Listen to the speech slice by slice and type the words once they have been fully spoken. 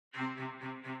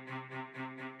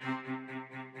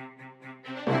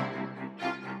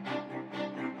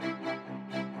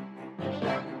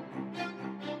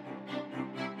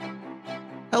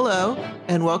Hello,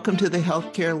 and welcome to the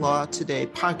Healthcare Law Today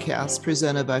podcast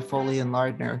presented by Foley and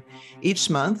Lardner. Each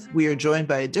month, we are joined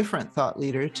by a different thought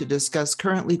leader to discuss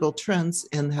current legal trends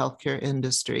in the healthcare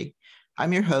industry.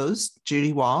 I'm your host,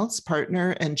 Judy Waltz,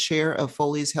 partner and chair of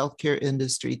Foley's healthcare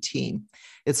industry team.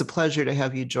 It's a pleasure to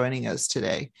have you joining us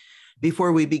today.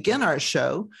 Before we begin our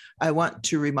show, I want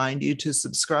to remind you to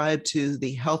subscribe to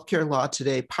the Healthcare Law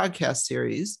Today podcast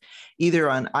series,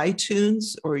 either on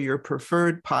iTunes or your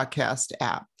preferred podcast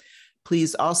app.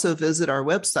 Please also visit our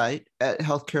website at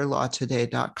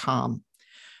healthcarelawtoday.com.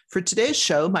 For today's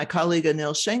show, my colleague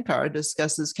Anil Shankar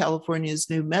discusses California's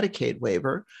new Medicaid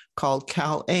waiver called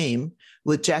CalAIM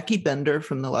with Jackie Bender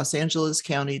from the Los Angeles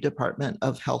County Department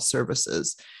of Health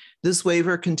Services. This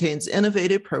waiver contains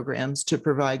innovative programs to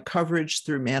provide coverage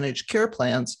through managed care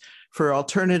plans for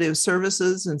alternative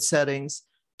services and settings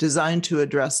designed to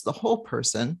address the whole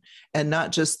person and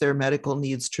not just their medical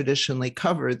needs traditionally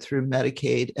covered through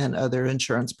Medicaid and other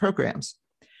insurance programs.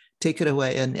 Take it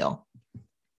away, Anil.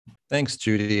 Thanks,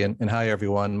 Judy, and hi,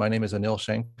 everyone. My name is Anil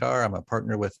Shankar. I'm a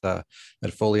partner with at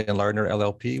Foley and Lardner,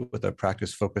 LLP, with a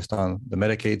practice focused on the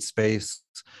Medicaid space.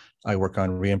 I work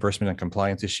on reimbursement and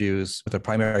compliance issues with a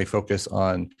primary focus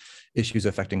on issues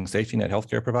affecting safety net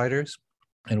healthcare providers.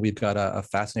 And we've got a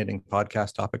fascinating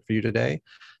podcast topic for you today.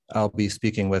 I'll be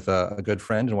speaking with a good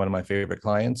friend and one of my favorite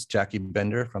clients, Jackie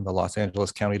Bender from the Los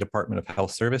Angeles County Department of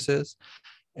Health Services.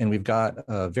 And we've got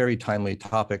a very timely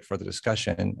topic for the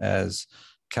discussion as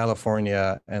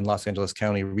California and Los Angeles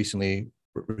County recently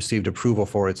received approval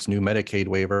for its new Medicaid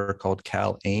waiver called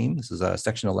CalAIM. This is a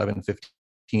Section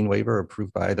 1115 waiver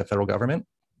approved by the federal government.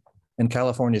 And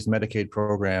California's Medicaid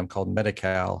program called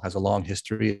Medi-Cal has a long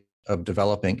history of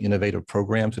developing innovative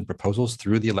programs and proposals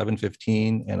through the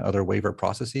 1115 and other waiver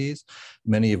processes,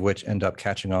 many of which end up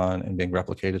catching on and being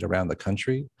replicated around the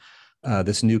country.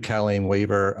 This new CalAIM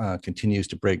waiver continues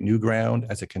to break new ground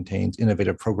as it contains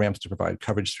innovative programs to provide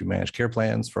coverage through managed care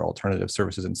plans for alternative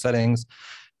services and settings.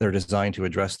 They're designed to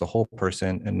address the whole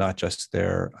person and not just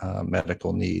their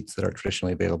medical needs that are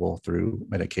traditionally available through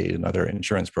Medicaid and other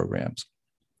insurance programs.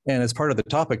 And as part of the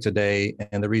topic today,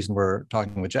 and the reason we're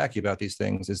talking with Jackie about these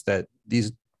things is that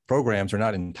these programs are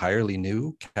not entirely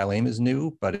new. CalAIM is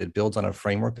new, but it builds on a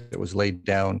framework that was laid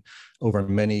down over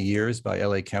many years by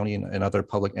LA County and other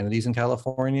public entities in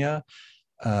California.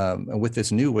 And with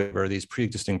this new waiver, these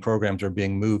pre-existing programs are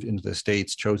being moved into the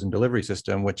state's chosen delivery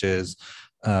system, which is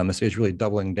the state is really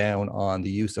doubling down on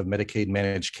the use of Medicaid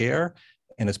managed care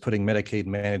and is putting Medicaid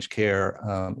managed care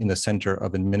in the center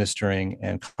of administering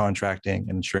and contracting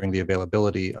and ensuring the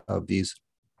availability of these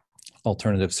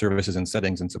alternative services and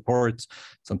settings and supports,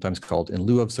 sometimes called in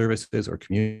lieu of services or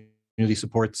community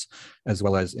supports, as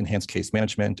well as enhanced case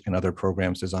management and other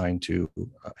programs designed to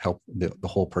help the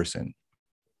whole person.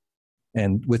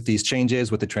 And with these changes,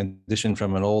 with the transition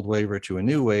from an old waiver to a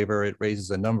new waiver, it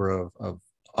raises a number of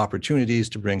opportunities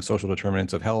to bring social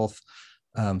determinants of health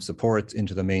support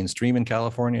into the mainstream in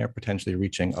California, potentially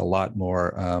reaching a lot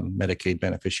more Medicaid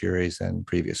beneficiaries than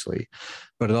previously.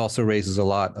 But it also raises a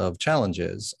lot of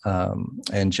challenges.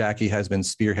 And Jackie has been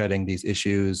spearheading these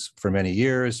issues for many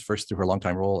years, first through her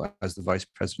longtime role as the vice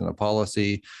president of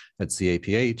policy at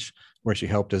CAPH, where she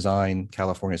helped design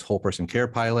California's whole person care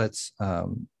pilots,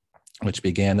 which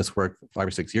began this work 5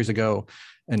 or 6 years ago,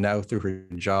 and now through her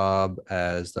job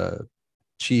as the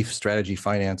Chief Strategy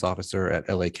Finance Officer at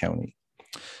LA County.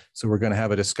 So we're going to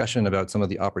have a discussion about some of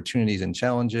the opportunities and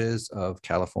challenges of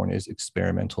California's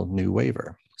experimental new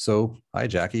waiver. So hi,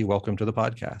 Jackie, welcome to the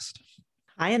podcast.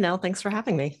 Hi, Anil, thanks for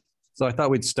having me. So I thought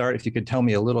we'd start, if you could tell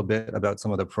me a little bit about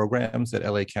some of the programs that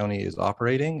LA County is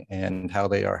operating and how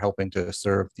they are helping to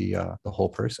serve the whole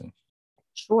person.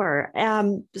 Sure.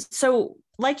 So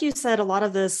like you said, a lot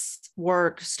of this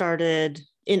work started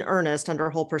in earnest under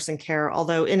whole person care,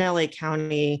 although in LA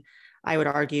County, I would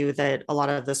argue that a lot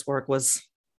of this work was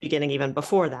beginning even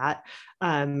before that.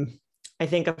 I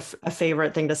think a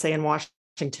favorite thing to say in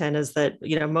Washington is that,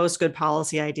 most good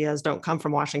policy ideas don't come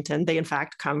from Washington. They, in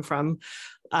fact, come from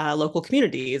local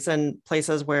communities and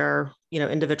places where,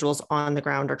 individuals on the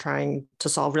ground are trying to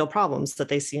solve real problems that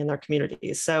they see in their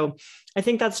communities. So I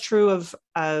think that's true of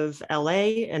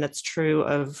LA, and it's true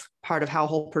of part of how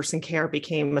whole person care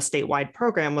became a statewide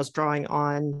program, was drawing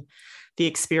on the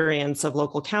experience of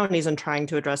local counties and trying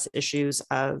to address issues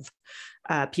of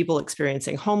people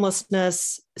experiencing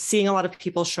homelessness, seeing a lot of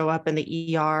people show up in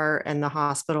the ER and the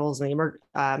hospitals and the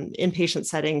inpatient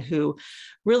setting who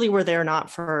really were there not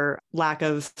for lack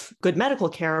of good medical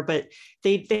care, but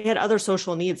they had other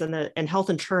social needs, and health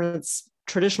insurance,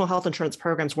 traditional health insurance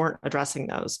programs weren't addressing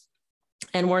those.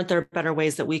 And weren't there better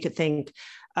ways that we could think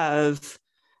of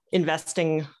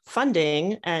investing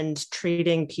funding and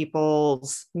treating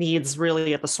people's needs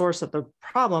really at the source of the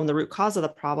problem, the root cause of the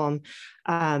problem.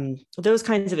 Those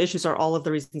kinds of issues are all of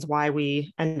the reasons why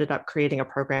we ended up creating a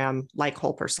program like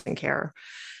Whole Person Care.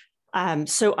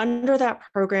 So under that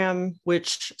program,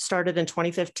 which started in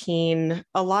 2015,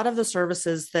 a lot of the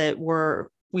services that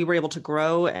we were able to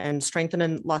grow and strengthen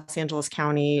in Los Angeles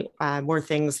County were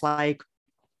things like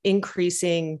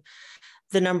increasing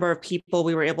the number of people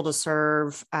we were able to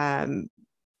serve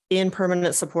in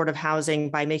permanent supportive housing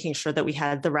by making sure that we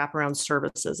had the wraparound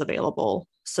services available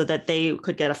so that they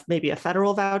could get maybe a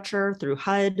federal voucher through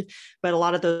HUD, but a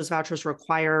lot of those vouchers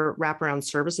require wraparound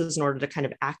services in order to kind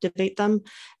of activate them.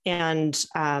 And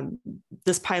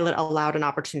this pilot allowed an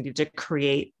opportunity to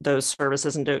create those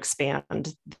services and to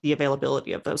expand the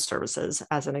availability of those services,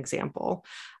 as an example.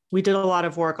 We did a lot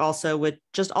of work also with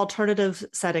just alternative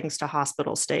settings to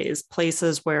hospital stays,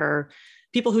 places where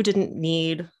people who didn't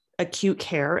need acute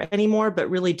care anymore, but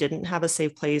really didn't have a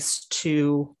safe place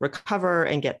to recover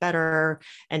and get better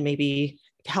and maybe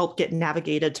help get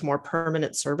navigated to more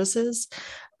permanent services.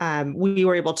 We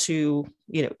were able to,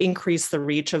 increase the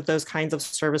reach of those kinds of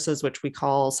services, which we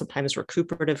call sometimes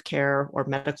recuperative care or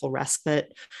medical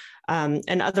respite.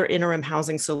 And other interim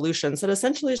housing solutions that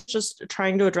essentially is just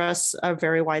trying to address a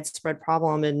very widespread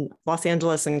problem in Los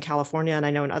Angeles and California, and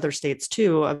I know in other states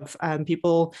too, of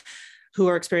people who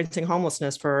are experiencing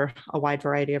homelessness for a wide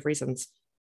variety of reasons.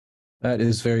 That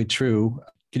is very true.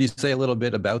 Could you say a little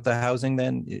bit about the housing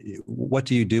then? What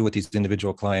do you do with these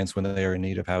individual clients when they are in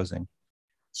need of housing?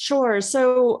 Sure.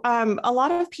 So a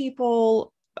lot of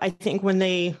people, I think when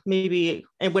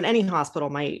any hospital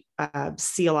might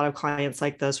see a lot of clients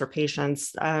like this or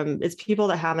patients, it's people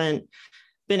that haven't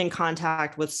been in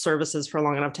contact with services for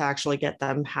long enough to actually get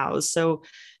them housed. So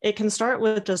it can start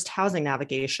with just housing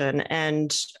navigation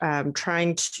and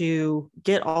trying to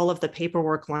get all of the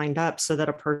paperwork lined up so that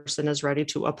a person is ready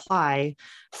to apply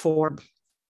for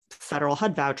federal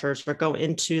HUD vouchers or go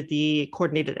into the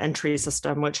coordinated entry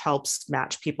system, which helps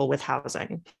match people with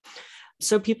housing.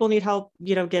 So people need help,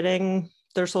 getting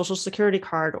their social security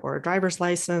card or a driver's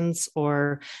license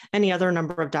or any other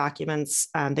number of documents.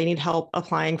 They need help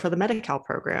applying for the Medi-Cal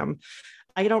program.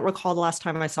 I don't recall the last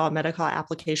time I saw a Medi-Cal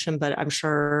application, but I'm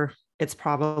sure it's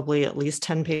probably at least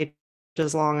 10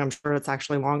 pages long. I'm sure it's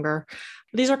actually longer.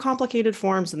 These are complicated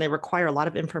forms and they require a lot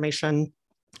of information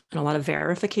and a lot of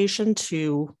verification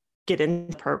to get in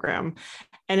the program.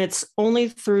 And it's only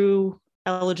through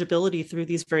eligibility through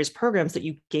these various programs that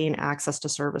you gain access to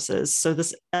services. So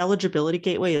this eligibility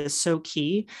gateway is so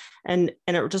key, and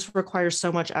it just requires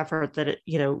so much effort that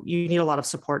you need a lot of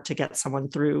support to get someone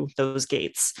through those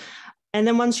gates. And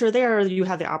then once you're there, you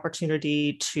have the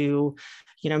opportunity to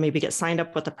maybe get signed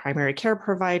up with a primary care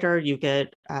provider, you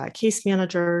get case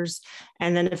managers.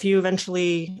 And then if you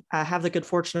eventually have the good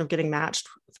fortune of getting matched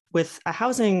with a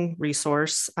housing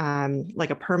resource,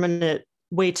 like a permanent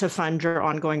way to fund your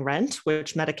ongoing rent,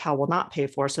 which Medi-Cal will not pay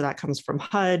for. So that comes from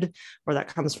HUD or that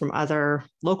comes from other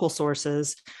local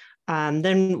sources.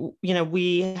 Then,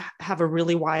 we have a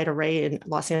really wide array in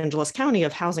Los Angeles County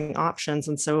of housing options.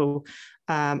 And so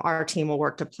our team will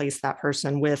work to place that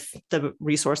person with the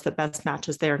resource that best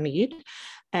matches their need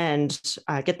and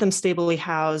get them stably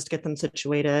housed, get them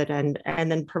situated, and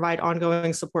then provide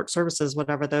ongoing support services,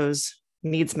 whatever those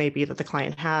needs may be that the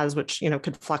client has, which,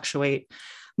 could fluctuate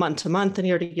month to month and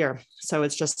year to year. So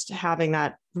it's just having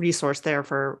that resource there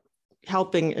for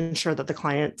helping ensure that the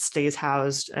client stays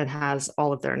housed and has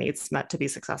all of their needs met to be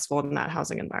successful in that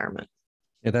housing environment.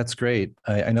 Yeah, that's great.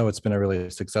 I know it's been a really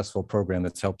successful program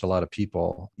that's helped a lot of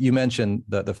people. You mentioned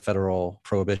the federal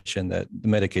prohibition that the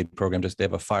Medicaid program, they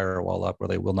have a firewall up where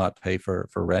they will not pay for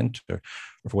rent or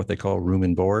for what they call room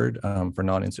and board for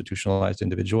non-institutionalized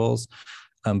individuals.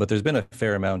 But there's been a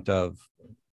fair amount of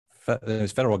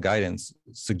there's federal guidance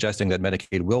suggesting that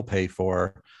Medicaid will pay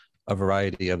for a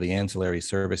variety of the ancillary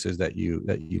services that you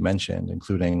mentioned,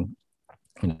 including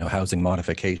housing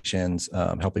modifications,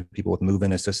 helping people with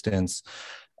move-in assistance,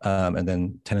 and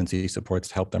then tenancy supports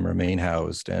to help them remain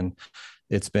housed. And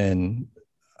it's been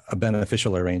a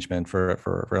beneficial arrangement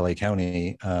for LA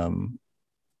County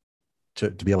to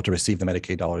be able to receive the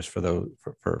Medicaid dollars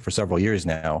for several years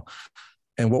now.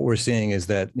 And what we're seeing is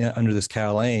that under this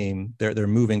CalAIM, they're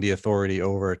moving the authority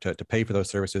over to pay for those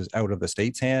services out of the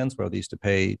state's hands, where they used to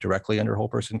pay directly under whole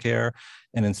person care,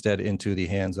 and instead into the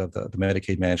hands of the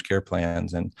Medicaid managed care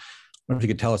plans. And I wonder if you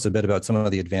could tell us a bit about some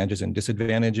of the advantages and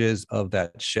disadvantages of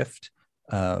that shift.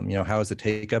 How has the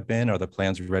take-up been? Are the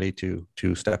plans ready to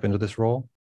step into this role?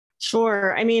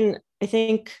 Sure. I mean, I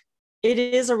think it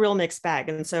is a real mixed bag.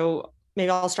 And so maybe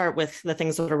I'll start with the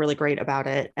things that are really great about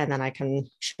it, and then I can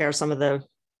share some of the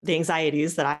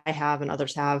anxieties that I have and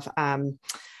others have.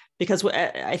 Because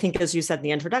I think, as you said in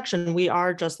the introduction, we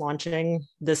are just launching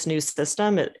this new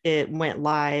system. It went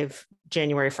live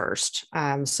January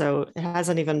 1st. So it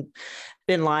hasn't even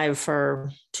been live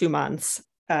for 2 months,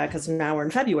 because now we're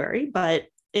in February, but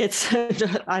it's,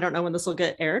 I don't know when this will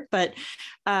get aired, but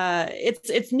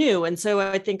it's new. And so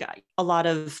I think a lot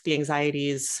of the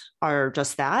anxieties are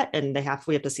just that, and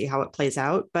we have to see how it plays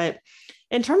out. But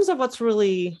in terms of what's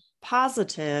really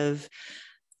positive,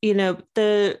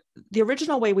 the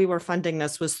original way we were funding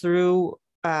this was through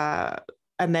a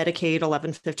Medicaid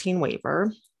 1115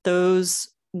 waiver. Those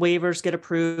waivers get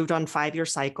approved on 5-year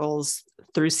cycles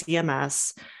through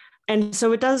CMS. And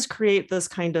so it does create this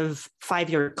kind of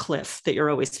 5-year cliff that you're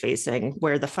always facing,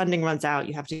 where the funding runs out,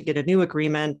 you have to get a new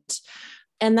agreement.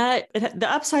 And the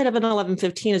upside of an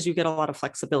 1115 is you get a lot of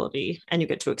flexibility and you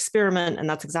get to experiment. And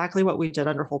that's exactly what we did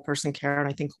under whole person care. And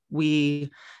I think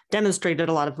we demonstrated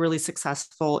a lot of really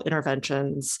successful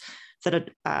interventions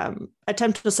that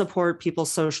attempt to support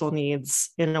people's social needs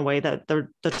in a way that the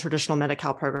traditional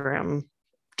Medi-Cal program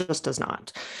just does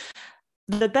not.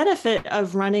 The benefit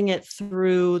of running it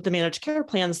through the managed care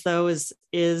plans, though, is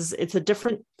it's a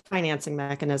different financing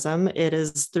mechanism. It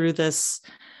is through this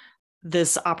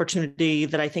opportunity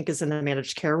that I think is in the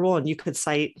managed care rule, and you could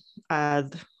cite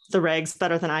the regs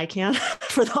better than I can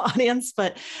for the audience,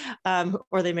 but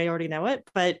or they may already know it,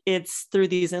 but it's through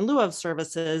these in lieu of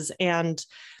services, and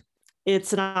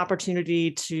it's an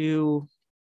opportunity to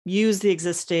use the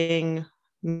existing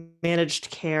managed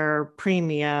care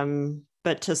premium,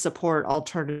 but to support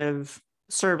alternative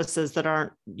services that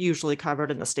aren't usually covered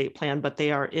in the state plan, but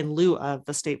they are in lieu of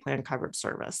the state plan covered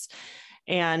service.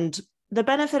 And the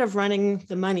benefit of running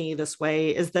the money this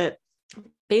way is that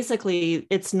basically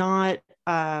it's not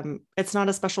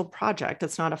a special project.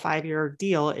 It's not a 5-year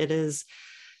deal. It is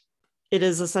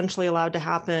essentially allowed to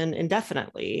happen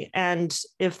indefinitely. And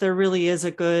if there really is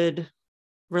a good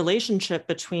relationship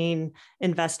between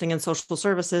investing in social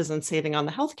services and saving on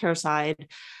the healthcare side,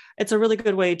 it's a really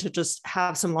good way to just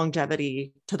have some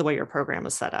longevity to the way your program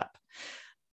is set up.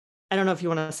 I don't know if you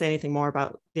want to say anything more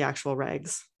about the actual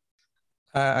regs.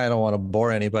 I don't want to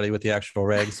bore anybody with the actual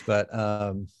regs, but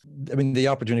I mean, the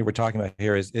opportunity we're talking about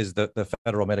here is the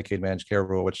federal Medicaid managed care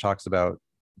rule, which talks about,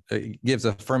 it gives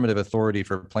affirmative authority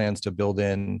for plans to build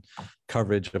in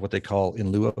coverage of what they call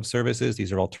in lieu of services.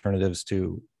 These are alternatives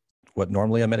to what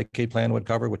normally a Medicaid plan would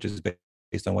cover, which is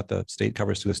based on what the state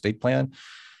covers through the state plan.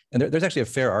 And there's actually a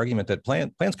fair argument that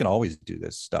plans can always do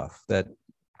this stuff, that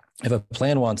if a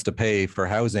plan wants to pay for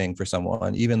housing for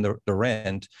someone, even the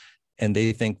rent, and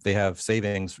they think they have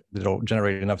savings that'll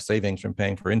generate enough savings from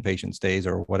paying for inpatient stays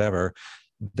or whatever,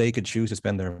 they could choose to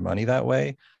spend their money that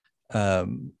way.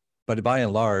 But by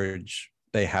and large,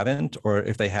 they haven't, or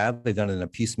if they have, they've done it in a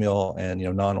piecemeal and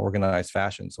non-organized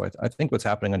fashion. So I think what's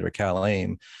happening under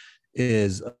CalAIM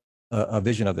is a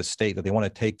vision of the state that they want to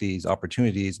take these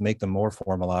opportunities, make them more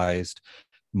formalized,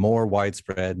 more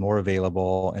widespread, more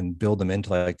available, and build them into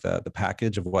like the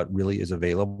package of what really is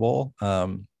available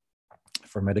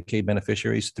for Medicaid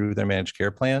beneficiaries through their managed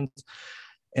care plans.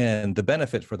 And the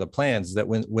benefit for the plans is that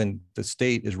when the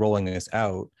state is rolling this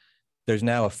out, there's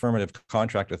now affirmative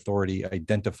contract authority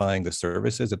identifying the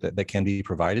services that can be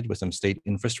provided with some state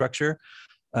infrastructure.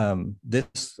 I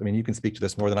mean, you can speak to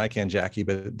this more than I can, Jackie,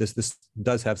 but this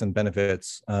does have some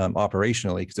benefits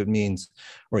operationally, because it means,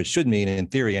 or it should mean in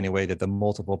theory anyway, that the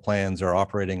multiple plans are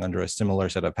operating under a similar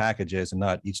set of packages and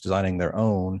not each designing their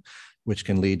own, which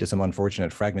can lead to some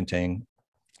unfortunate fragmenting.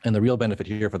 And the real benefit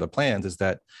here for the plans is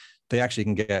that they actually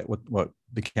can get what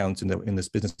counts in this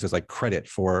business is like credit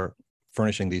for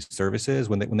furnishing these services.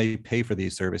 When they pay for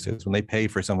these services, when they pay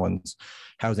for someone's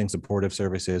housing supportive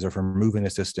services or for moving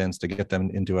assistance to get them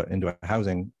into a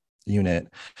housing unit,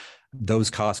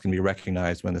 those costs can be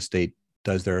recognized when the state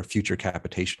does their future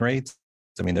capitation rates.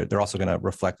 I mean, they're also going to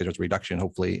reflect that there's a reduction,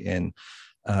 hopefully, in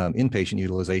inpatient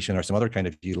utilization or some other kind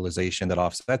of utilization that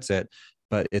offsets it.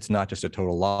 But it's not just a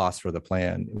total loss for the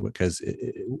plan, because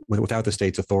without the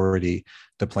state's authority,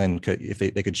 the plan could, if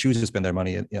they could choose to spend their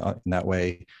money in that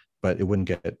way, but it wouldn't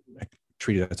get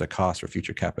treated as a cost for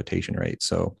future capitation rates.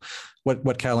 So what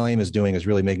CalAIM is doing is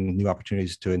really making new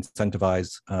opportunities to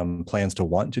incentivize plans to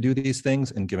want to do these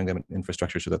things and giving them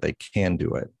infrastructure so that they can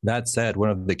do it. That said, one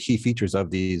of the key features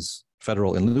of these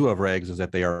federal in lieu of regs is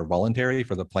that they are voluntary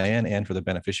for the plan and for the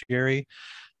beneficiary.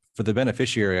 For the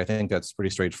beneficiary, I think that's pretty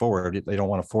straightforward. They don't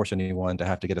want to force anyone to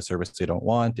have to get a service they don't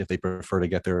want. If they prefer to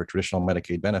get their traditional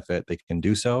Medicaid benefit, they can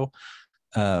do so.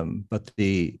 But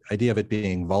the idea of it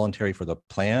being voluntary for the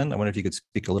plan, I wonder if you could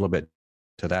speak a little bit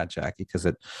to that, Jackie, because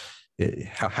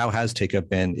how has take-up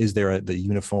been? Is there the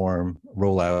uniform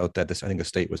rollout that I think the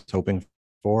state was hoping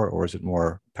for, or is it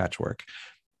more patchwork?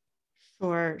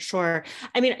 Sure.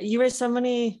 I mean, you raised so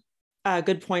many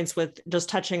good points with just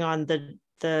touching on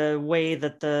the way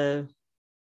that the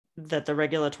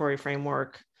regulatory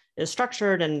framework is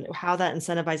structured and how that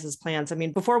incentivizes plans. I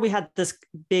mean, before we had this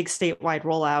big statewide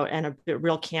rollout and a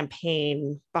real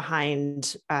campaign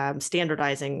behind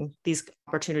standardizing these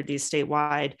opportunities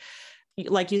statewide,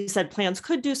 like you said, plans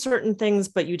could do certain things,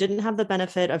 but you didn't have the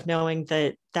benefit of knowing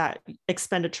that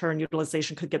expenditure and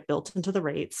utilization could get built into the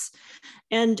rates.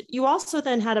 And you also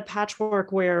then had a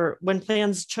patchwork where when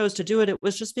plans chose to do it, it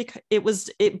was just because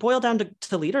it boiled down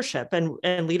to leadership and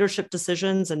leadership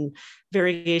decisions and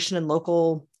variation in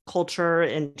local culture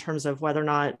in terms of whether or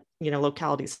not,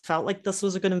 localities felt like this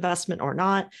was a good investment or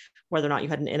not, whether or not you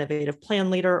had an innovative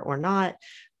plan leader or not.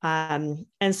 And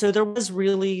so there was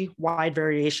really wide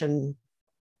variation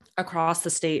across the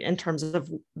state in terms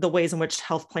of the ways in which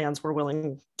health plans were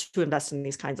willing to invest in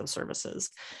these kinds of services.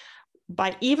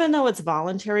 But even though it's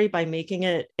voluntary, by making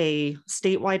it a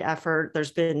statewide effort,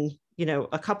 there's been,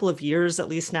 a couple of years at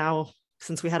least now,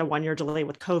 since we had a 1-year delay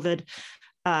with COVID,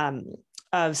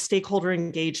 of stakeholder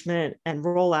engagement and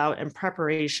rollout and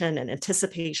preparation and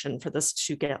anticipation for this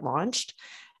to get launched.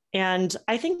 And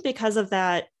I think because of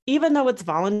that, even though it's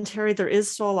voluntary, there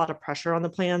is still a lot of pressure on the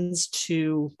plans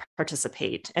to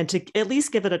participate and to at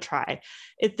least give it a try.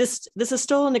 This is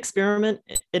still an experiment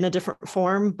in a different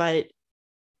form, but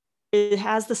it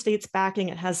has the state's backing,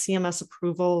 it has CMS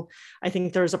approval. I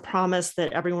think there's a promise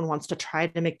that everyone wants to try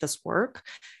to make this work.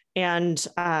 And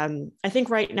I think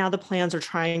right now the plans are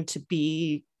trying to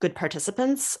be good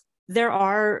participants. There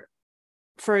are,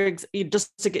 just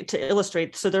to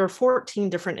illustrate, so there are 14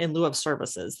 different in lieu of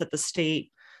services that the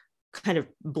state kind of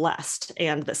blessed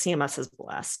and that CMS has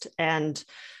blessed. And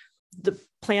the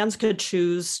plans could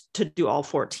choose to do all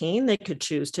 14. They could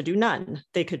choose to do none.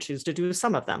 They could choose to do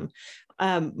some of them.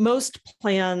 Most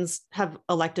plans have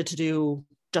elected to do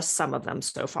just some of them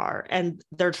so far. And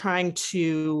they're trying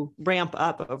to ramp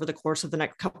up over the course of the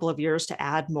next couple of years to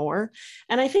add more.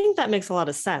 And I think that makes a lot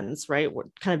of sense, right? We're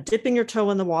kind of dipping your toe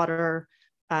in the water,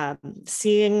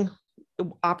 seeing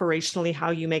operationally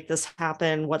how you make this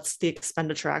happen. What's the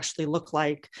expenditure actually look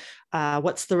like?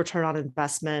 What's the return on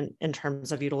investment in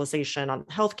terms of utilization on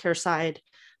the healthcare side?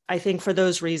 I think for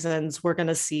those reasons, we're going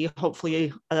to see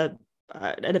hopefully an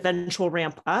eventual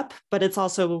ramp up, but it's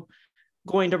also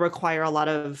going to require a lot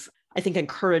of, I think,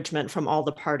 encouragement from all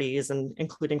the parties, and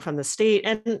including from the state,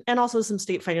 and also some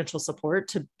state financial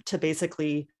support to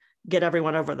basically get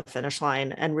everyone over the finish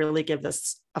line and really give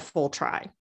this a full try.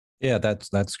 Yeah,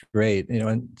 that's great.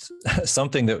 And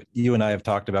something that you and I have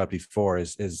talked about before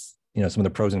is some of the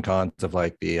pros and cons of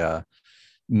like the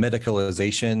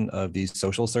medicalization of these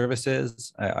social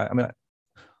services. I mean,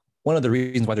 one of the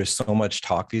reasons why there's so much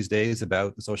talk these days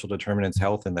about the social determinants of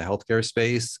health in the healthcare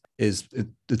space is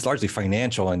it's largely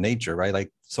financial in nature, right?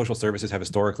 Like social services have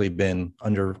historically been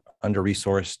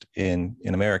under-resourced in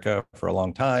America for a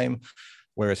long time,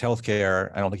 whereas healthcare,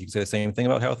 I don't think you can say the same thing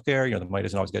about healthcare. The money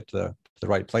doesn't always get to the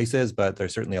right places, but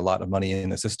there's certainly a lot of money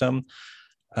in the system.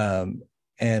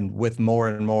 And with more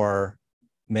and more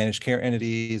managed care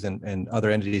entities and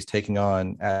other entities taking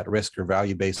on at-risk or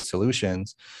value-based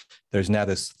solutions, there's now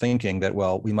this thinking that,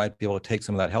 well, we might be able to take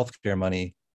some of that healthcare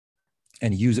money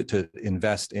and use it to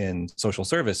invest in social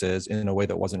services in a way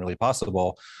that wasn't really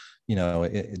possible,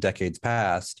 in decades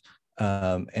past,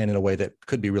 and in a way that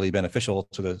could be really beneficial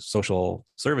to the social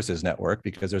services network,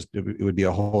 because it would be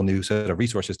a whole new set of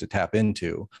resources to tap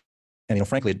into. And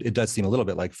frankly, it does seem a little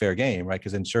bit like fair game, right?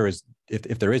 Because insurers,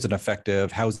 if there is an effective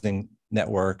housing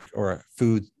network or a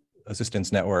food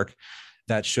assistance network,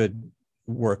 that should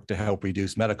work to help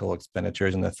reduce medical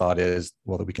expenditures. And the thought is,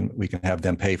 well, that we can have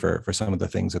them pay for some of the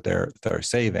things that they're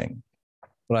saving.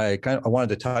 But I wanted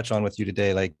to touch on with you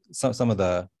today, like some of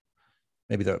the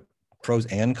maybe the pros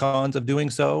and cons of doing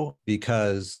so,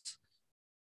 because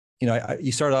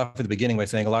you started off at the beginning by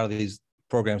saying a lot of these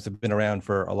programs have been around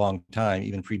for a long time,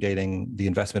 even predating the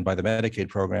investment by the Medicaid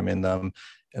program in them.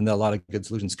 And a lot of good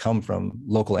solutions come from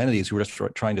local entities who were just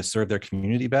trying to serve their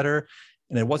community better.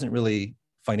 And it wasn't really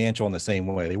financial in the same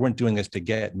way. They weren't doing this to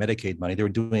get Medicaid money. They were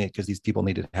doing it because these people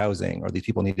needed housing, or these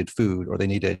people needed food, or they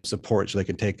needed support so they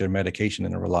could take their medication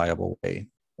in a reliable way.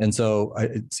 And so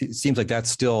it seems like that's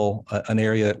still an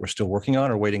area that we're still working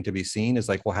on or waiting to be seen, is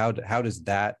like, well, how does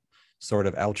that sort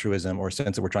of altruism or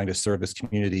sense that we're trying to serve this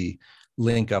community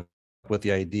link up with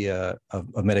the idea of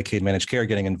Medicaid managed care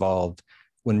getting involved,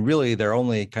 when really they're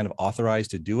only kind of authorized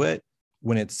to do it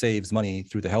when it saves money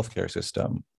through the healthcare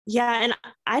system. Yeah, and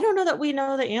I don't know that we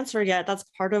know the answer yet. That's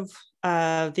part of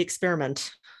the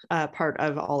experiment, part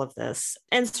of all of this.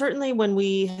 And certainly when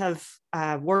we have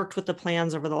worked with the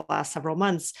plans over the last several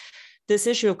months, this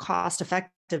issue of cost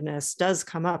effectiveness does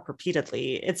come up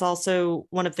repeatedly. It's also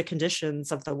one of the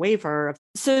conditions of the waiver.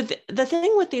 So the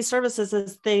thing with these services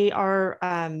is they are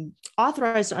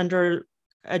authorized under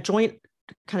a joint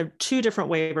kind of two different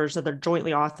waivers that are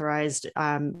jointly authorized.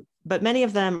 But many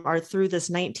of them are through this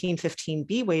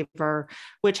 1915B waiver,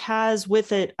 which has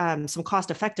with it some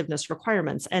cost effectiveness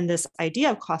requirements. And this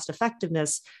idea of cost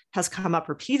effectiveness has come up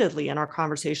repeatedly in our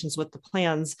conversations with the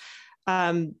plans,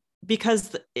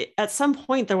 because at some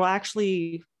point there will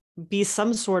actually be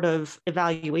some sort of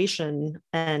evaluation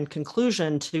and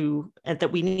conclusion to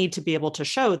that we need to be able to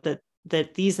show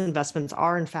that these investments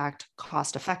are in fact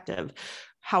cost effective.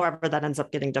 However, that ends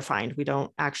up getting defined. We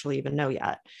don't actually even know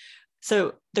yet.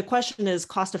 So the question is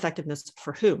cost effectiveness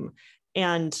for whom?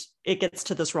 And it gets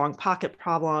to this wrong pocket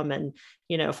problem. And,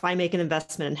 if I make an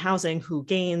investment in housing, who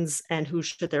gains and who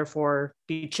should therefore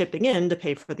be chipping in to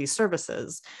pay for these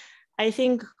services? I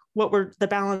think the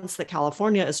balance that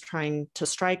California is trying to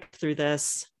strike through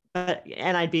this,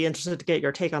 and I'd be interested to get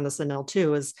your take on this, Anil,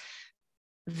 too, is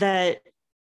that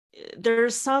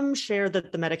there's some share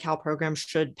that the Medi-Cal program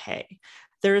should pay.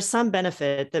 There is some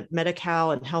benefit that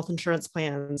Medi-Cal and health insurance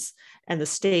plans and the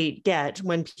state get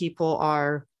when people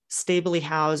are stably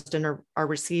housed and are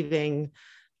receiving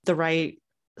the right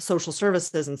social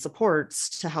services and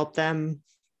supports to help them,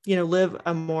 live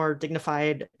a more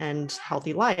dignified and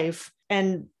healthy life.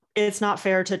 And it's not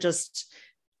fair to just,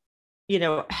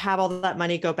 have all that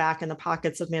money go back in the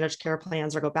pockets of managed care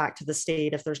plans or go back to the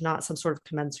state if there's not some sort of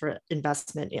commensurate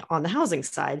investment on the housing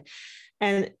side.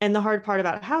 And the hard part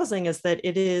about housing is that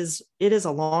it is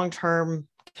a long-term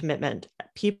commitment.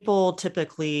 People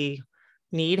typically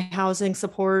need housing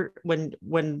support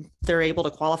when they're able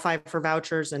to qualify for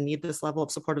vouchers and need this level of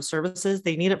supportive services.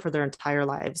 They need it for their entire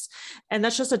lives. And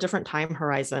that's just a different time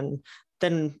horizon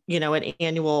than, an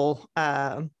annual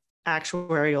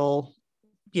actuarial,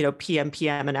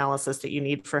 PMPM analysis that you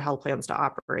need for health plans to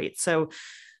operate. So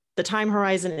the time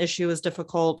horizon issue is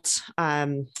difficult.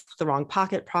 The wrong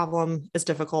pocket problem is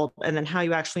difficult. And then how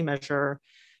you actually measure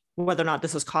whether or not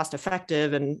this is cost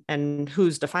effective and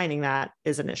who's defining that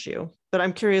is an issue. But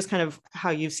I'm curious kind of how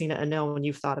you've seen it, Anil, when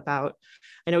you've thought about,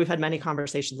 I know we've had many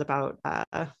conversations about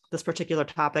this particular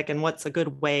topic and what's a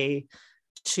good way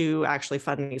to actually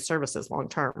fund these services long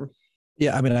term.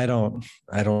 Yeah, I mean, I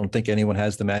don't think anyone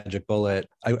has the magic bullet.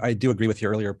 I do agree with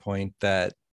your earlier point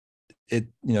that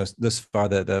this far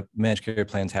the managed care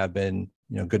plans have been,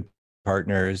 good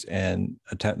partners and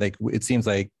it seems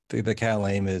like the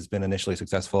CalAIM has been initially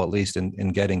successful, at least in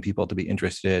getting people to be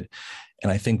interested.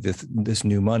 And I think this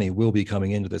new money will be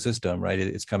coming into the system, right?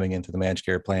 It's coming into the managed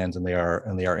care plans and they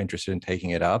are interested in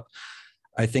taking it up.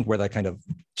 I think where that kind of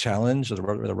challenge, the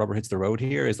rubber hits the road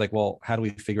here is like, well, how do we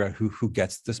figure out who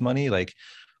gets this money? Like,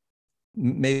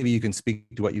 maybe you can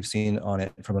speak to what you've seen on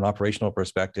it from an operational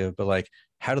perspective, but like,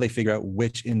 how do they figure out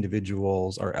which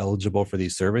individuals are eligible for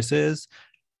these services?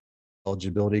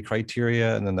 Eligibility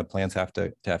criteria, and then the plans have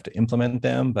to implement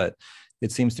them. But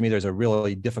it seems to me there's a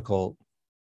really difficult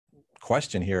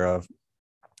question here of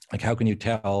like, how can you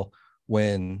tell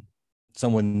when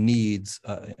someone needs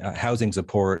housing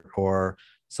support or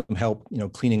some help,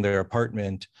 cleaning their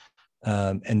apartment,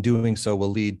 and doing so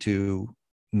will lead to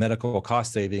medical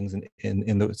cost savings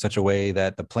in such a way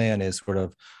that the plan is sort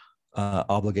of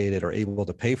obligated or able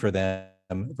to pay for them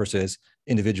versus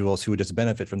individuals who would just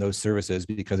benefit from those services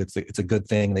because it's a good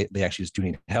thing. They actually just do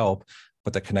need help,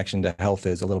 but the connection to health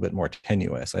is a little bit more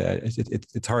tenuous.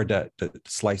 It's hard to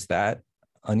slice that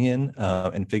onion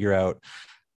and figure out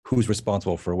who's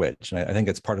responsible for which. And I think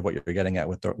it's part of what you're getting at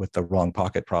with the wrong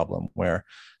pocket problem, where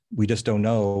we just don't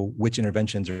know which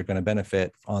interventions are going to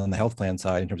benefit on the health plan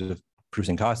side in terms of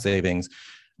producing cost savings.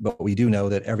 But we do know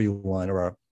that everyone,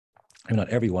 or not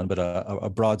everyone, but a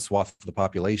broad swath of the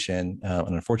population,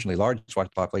 an unfortunately large swath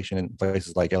of the population in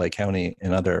places like LA County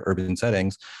and other urban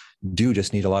settings, do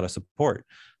just need a lot of support.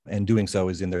 And doing so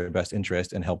is in their best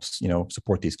interest and helps,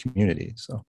 support these communities.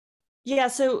 So. Yeah,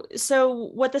 so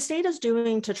what the state is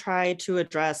doing to try to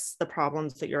address the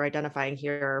problems that you're identifying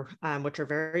here, which are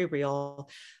very real,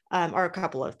 are a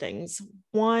couple of things.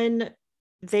 One,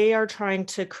 they are trying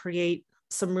to create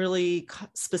some really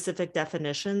specific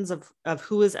definitions of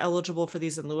who is eligible for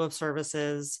these in lieu of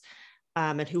services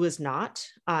and who is not,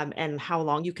 and how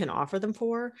long you can offer them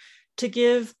for, to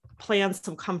give plans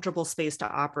some comfortable space to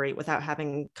operate without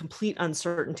having complete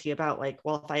uncertainty about like,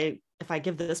 well, if I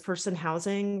give this person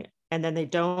housing and then they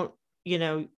don't,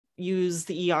 use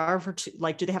the ER for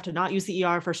do they have to not use the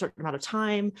ER for a certain amount of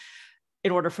time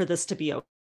in order for this to be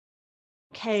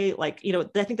okay? I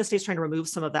think the state's trying to remove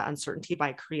some of that uncertainty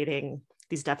by creating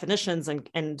these definitions, and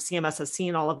CMS has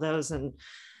seen all of those and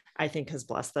I think has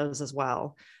blessed those as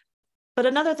well. But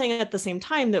another thing at the same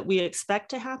time that we expect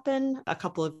to happen a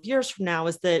couple of years from now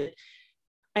is that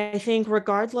I think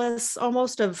regardless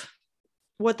almost of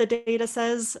what the data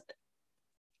says,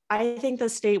 I think the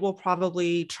state will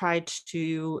probably try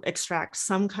to extract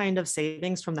some kind of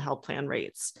savings from the health plan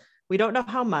rates. We don't know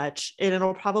how much, and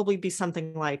it'll probably be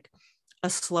something like a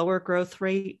slower growth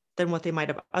rate than what they might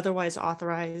have otherwise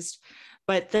authorized.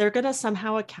 But they're going to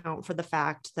somehow account for the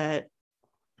fact that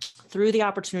through the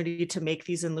opportunity to make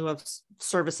these in lieu of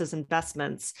services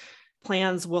investments,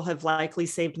 plans will have likely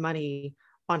saved money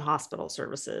on hospital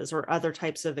services or other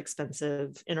types of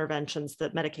expensive interventions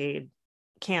that Medicaid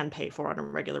can pay for on a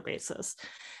regular basis.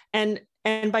 And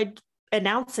by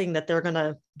announcing that they're going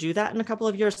to do that in a couple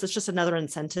of years, that's just another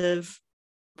incentive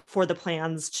for the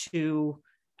plans to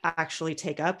actually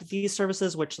take up these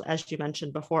services, which, as you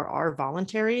mentioned before, are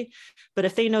voluntary. But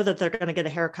if they know that they're going to get a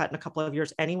haircut in a couple of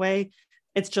years anyway,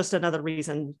 it's just another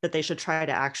reason that they should try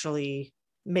to actually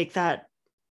make that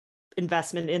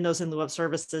investment in those in lieu of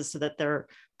services so that they're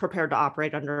prepared to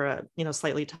operate under a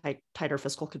slightly tighter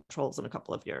fiscal controls in a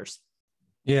couple of years.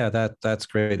 Yeah, that's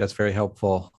great. That's very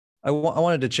helpful. I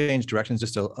wanted to change directions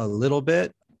just a little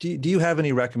bit. Do you have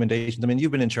any recommendations? I mean,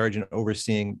 you've been in charge and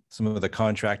overseeing some of the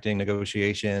contracting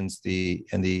negotiations, the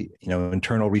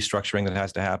internal restructuring that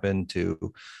has to happen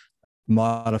to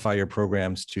modify your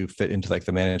programs to fit into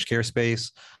the managed care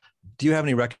space. Do you have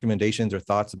any recommendations or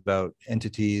thoughts about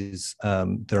entities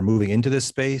that are moving into this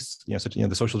space, such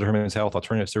the social determinants of health,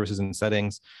 alternative services and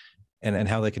settings, and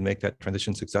how they can make that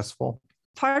transition successful?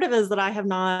 Part of it is that I have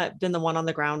not been the one on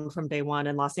the ground from day one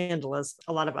in Los Angeles.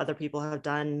 A lot of other people have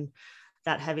done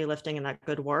that heavy lifting and that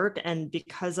good work. And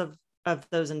because of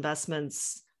those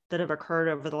investments that have occurred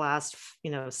over the last,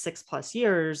 6+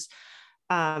 years,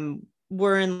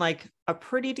 we're in a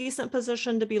pretty decent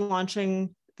position to be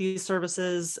launching these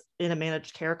services in a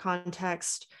managed care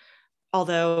context.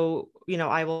 Although,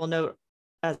 I will note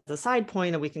as a side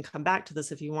point, and we can come back to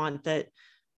this if you want, that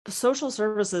social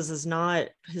services is not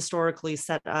historically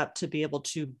set up to be able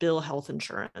to bill health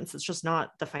insurance. It's just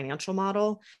not the financial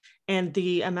model. And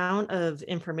the amount of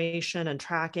information and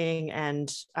tracking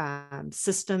and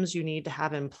systems you need to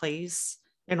have in place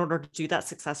in order to do that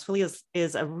successfully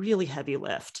is a really heavy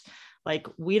lift.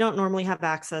 We don't normally have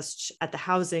access at the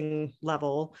housing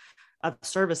level of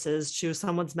services to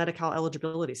someone's medical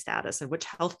eligibility status and which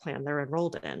health plan they're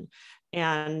enrolled in.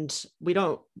 And we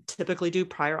don't typically do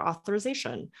prior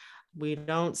authorization. We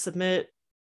don't submit,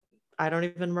 I don't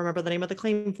even remember the name of the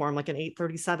claim form, an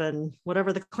 837,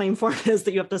 whatever the claim form is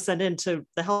that you have to send in to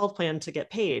the health plan to get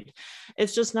paid.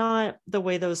 It's just not the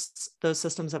way those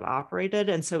systems have operated.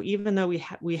 And so even though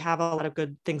we have a lot of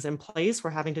good things in place,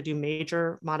 we're having to do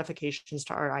major modifications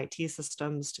to our IT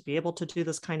systems to be able to do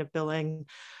this kind of billing,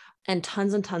 and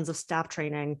tons of staff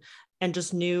training and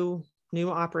just new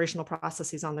operational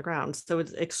processes on the ground. So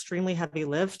it's extremely heavy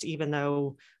lift, even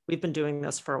though we've been doing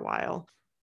this for a while.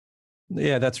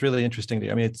 Yeah, that's really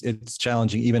interesting. I mean, it's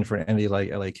challenging even for an entity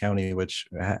like LA County, which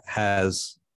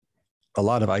has a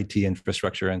lot of IT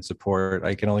infrastructure and support.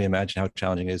 I can only imagine how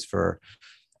challenging it is for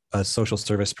a social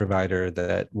service provider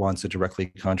that wants to directly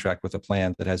contract with a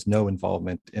plan that has no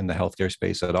involvement in the healthcare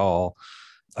space at all.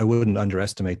 I wouldn't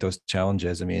underestimate those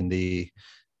challenges. I mean, the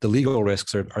legal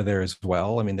risks are there as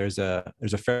well. I mean, there's a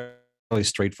fairly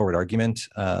straightforward argument.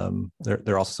 There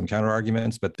are also some counter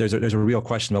arguments, but there's a real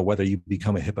question about whether you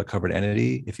become a HIPAA covered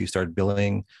entity if you start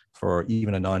billing for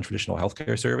even a non-traditional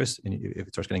healthcare service, and if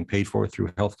it starts getting paid for through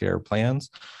healthcare plans.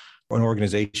 Or an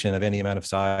organization of any amount of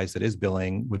size that is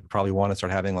billing would probably want to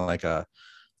start having a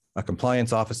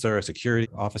compliance officer, a security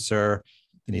officer.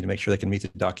 They need to make sure they can meet the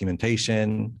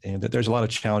documentation, and that there's a lot of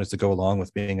challenges to go along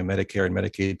with being a Medicare and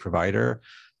Medicaid provider.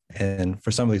 And for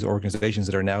some of these organizations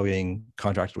that are now being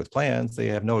contracted with plans, they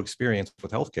have no experience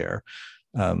with healthcare.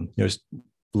 There's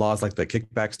laws like the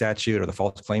kickback statute or the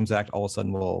False Claims Act all of a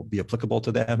sudden will be applicable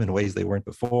to them in ways they weren't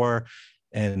before,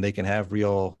 and they can have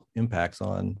real impacts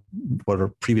on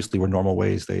what previously were normal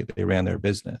ways they ran their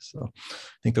business. So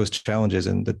I think those challenges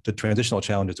and the transitional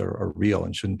challenges are real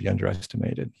and shouldn't be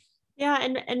underestimated. Yeah,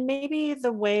 and maybe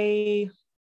the way,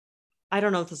 I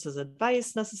don't know if this is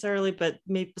advice necessarily, but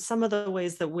maybe some of the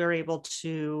ways that we're able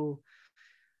to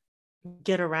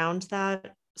get around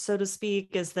that, so to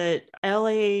speak, is that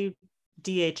LADHS,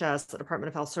 the Department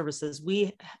of Health Services,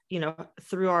 we,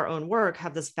 through our own work,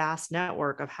 have this vast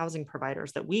network of housing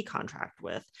providers that we contract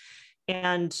with.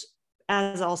 And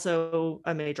as also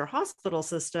a major hospital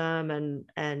system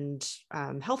and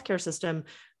healthcare system,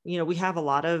 we have a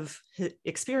lot of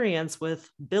experience with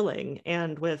billing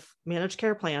and with managed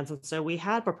care plans. And so we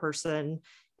had a person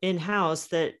in-house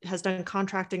that has done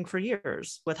contracting for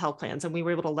years with health plans. And we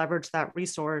were able to leverage that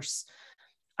resource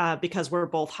because we're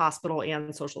both hospital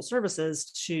and social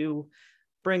services to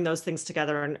bring those things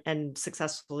together and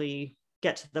successfully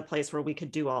get to the place where we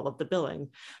could do all of the billing.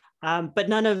 But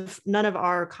none of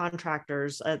our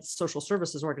contractors at social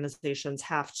services organizations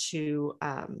have to,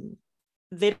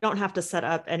 they don't have to set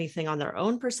up anything on their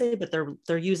own per se, but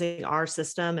they're using our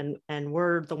system, and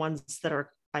we're the ones that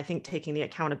are, I think, taking the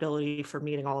accountability for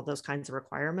meeting all of those kinds of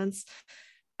requirements.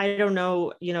 I don't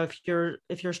know, if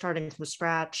you're starting from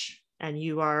scratch and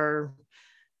you are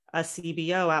a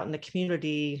CBO out in the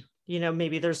community,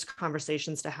 maybe there's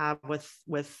conversations to have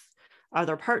with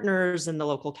other partners in the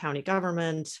local county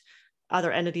government,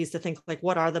 other entities, to think like,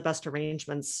 what are the best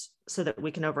arrangements so that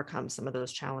we can overcome some of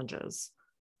those challenges?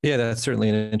 Yeah, that's certainly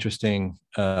an interesting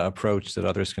approach that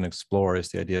others can explore, is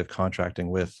the idea of contracting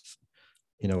with,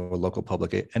 a local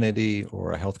public entity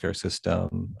or a healthcare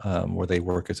system where they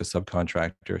work as a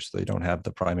subcontractor, so they don't have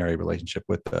the primary relationship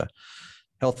with the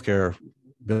healthcare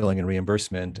billing and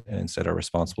reimbursement, and instead are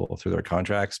responsible through their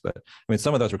contracts. But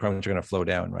some of those requirements are going to flow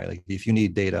down, right? Like if you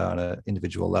need data on an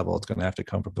individual level, it's going to have to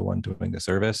come from the one doing the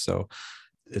service. So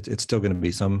it's still going to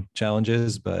be some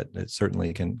challenges, but it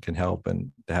certainly can help,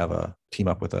 and to have a team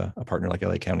up with a partner like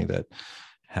LA County that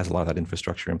has a lot of that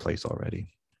infrastructure in place already.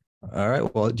 All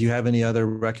right. Well, do you have any other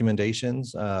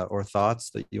recommendations or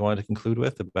thoughts that you wanted to conclude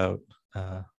with about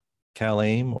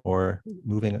CalAIM or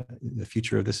moving the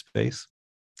future of this space?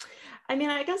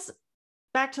 I guess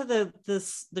back to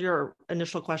your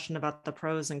initial question about the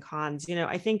pros and cons,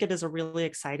 I think it is a really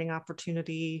exciting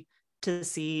opportunity to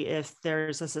see if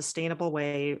there's a sustainable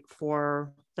way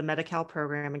for the Medi-Cal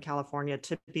program in California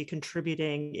to be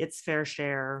contributing its fair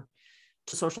share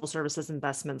to social services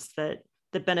investments that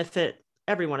benefit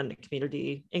everyone in the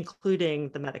community, including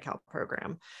the Medi-Cal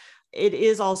program. It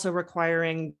is also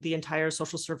requiring the entire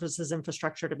social services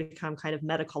infrastructure to become kind of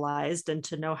medicalized and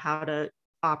to know how to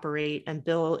operate and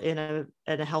bill in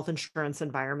a health insurance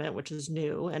environment, which is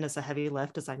new and is a heavy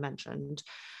lift, as I mentioned.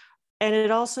 And it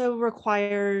also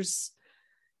requires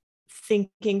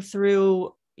thinking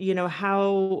through,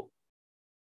 how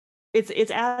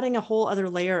it's adding a whole other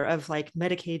layer of like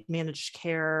Medicaid managed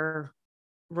care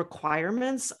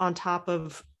requirements on top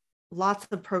of lots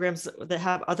of programs that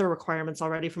have other requirements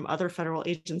already from other federal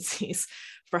agencies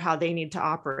for how they need to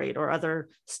operate, or other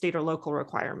state or local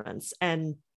requirements.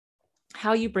 And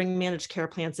how you bring managed care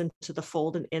plans into the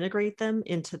fold and integrate them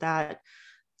into that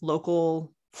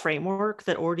local framework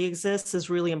that already exists is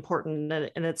really important.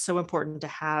 And it's so important to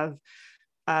have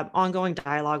ongoing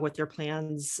dialogue with your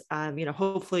plans.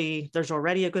 Hopefully there's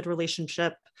already a good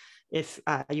relationship if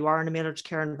you are in a managed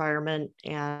care environment,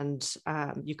 and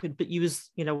you could use,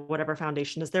 whatever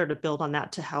foundation is there to build on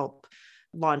that to help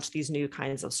launch these new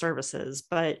kinds of services.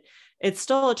 But it's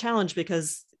still a challenge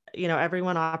because,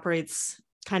 everyone operates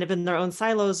kind of in their own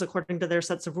silos according to their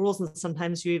sets of rules. And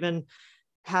sometimes you even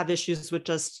have issues with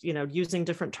just, using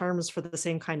different terms for the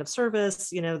same kind of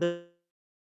service.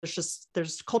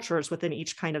 There's cultures within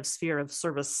each kind of sphere of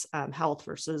service, health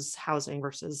versus housing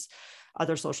versus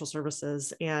other social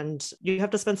services. And you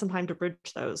have to spend some time to bridge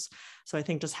those. So I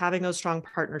think just having those strong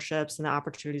partnerships and the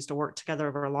opportunities to work together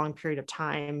over a long period of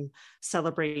time,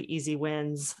 celebrate easy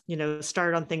wins,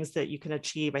 start on things that you can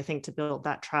achieve, I think, to build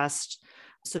that trust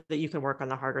so that you can work on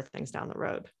the harder things down the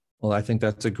road. Well, I think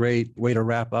that's a great way to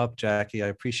wrap up, Jackie. I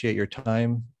appreciate your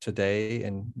time today,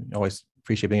 and always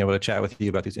appreciate being able to chat with you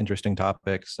about these interesting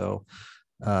topics. So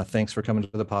thanks for coming to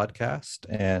the podcast,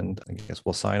 and I guess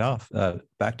we'll sign off.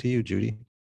 Back to you, Judy.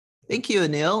 Thank you,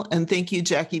 Anil, and thank you,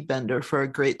 Jackie Bender, for a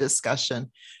great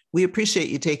discussion. We appreciate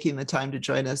you taking the time to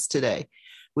join us today.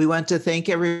 We want to thank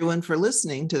everyone for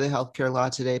listening to the Healthcare Law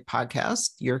Today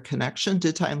podcast, your connection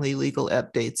to timely legal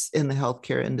updates in the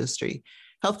healthcare industry.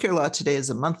 Healthcare Law Today is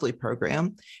a monthly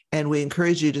program, and we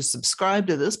encourage you to subscribe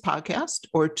to this podcast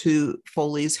or to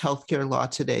Foley's Healthcare Law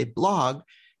Today blog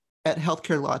at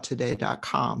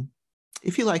healthcarelawtoday.com.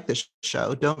 If you like this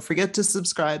show, don't forget to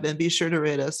subscribe and be sure to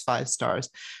rate us 5 stars.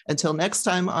 Until next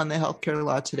time on the Healthcare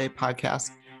Law Today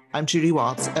podcast, I'm Judy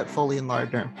Waltz at Foley &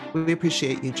 Lardner. We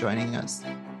appreciate you joining us.